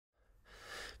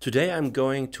Today I'm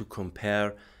going to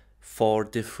compare 4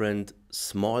 different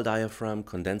small diaphragm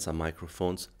condenser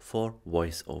microphones for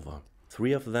VoiceOver.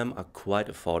 3 of them are quite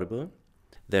affordable.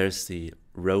 There's the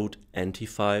Rode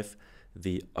NT5,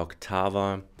 the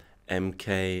Oktava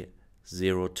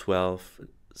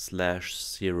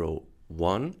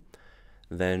MKH416/01,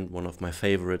 then one of my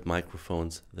favorite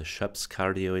microphones, the Schoeps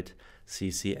cardioid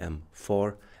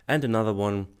CCM4, and another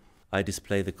one. I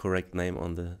display the correct name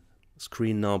on the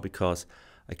screen now because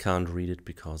I can't read it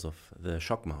because of the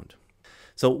shock mount.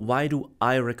 So why do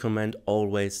I recommend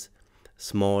always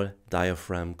small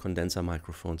diaphragm condenser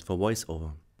microphones for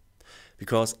VoiceOver?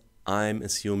 Because I'm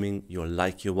assuming you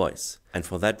like your voice, and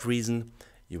for that reason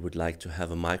you would like to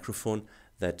have a microphone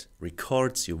that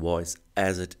records your voice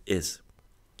as it is,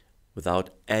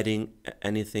 without adding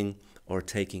anything or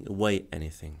taking away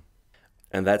anything.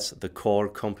 And that's the core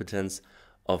competence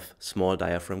of small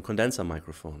diaphragm condenser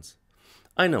microphones.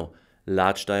 I know,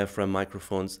 large diaphragm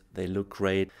microphones, they look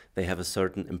great, they have a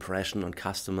certain impression on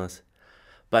customers,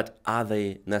 but are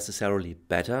they necessarily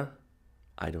better?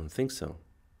 I don't think so.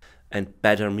 And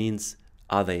better means,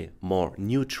 are they more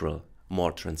neutral,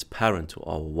 more transparent to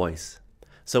our voice?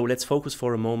 So let's focus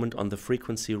for a moment on the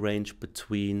frequency range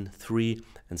between 3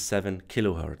 and 7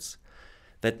 kilohertz.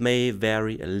 That may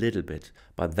vary a little bit,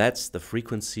 but that's the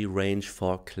frequency range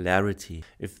for clarity.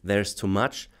 If there's too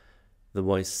much, the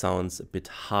voice sounds a bit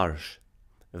harsh.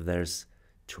 If there's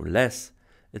too less,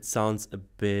 it sounds a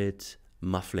bit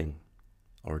muffling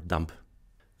or dumb.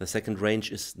 The second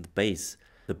range is the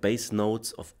bass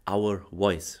notes of our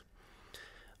voice.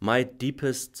 My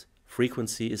deepest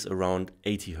frequency is around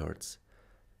 80 Hz.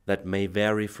 That may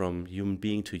vary from human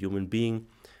being to human being.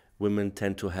 Women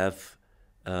tend to have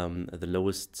the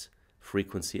lowest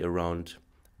frequency around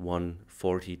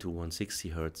 140 to 160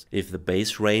 Hz. If the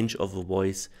bass range of a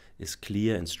voice is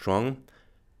clear and strong,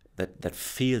 that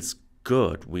feels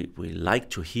good. We like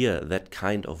to hear that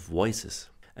kind of voices.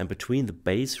 And between the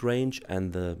bass range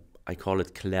and the, I call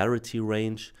it clarity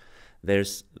range,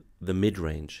 there's the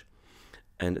mid-range,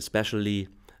 and especially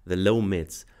the low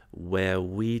mids, where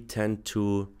we tend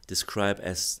to describe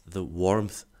as the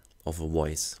warmth of a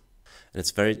voice. And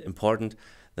it's very important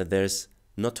that there's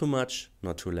not too much,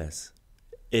 not too less.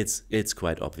 It's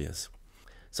quite obvious.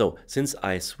 So since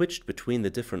I switched between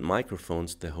the different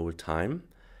microphones the whole time,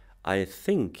 I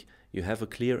think you have a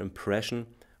clear impression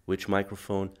which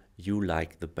microphone you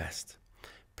like the best.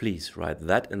 Please write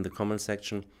that in the comment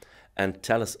section and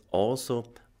tell us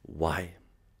also why.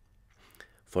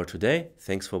 For today,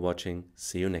 thanks for watching.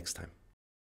 See you next time.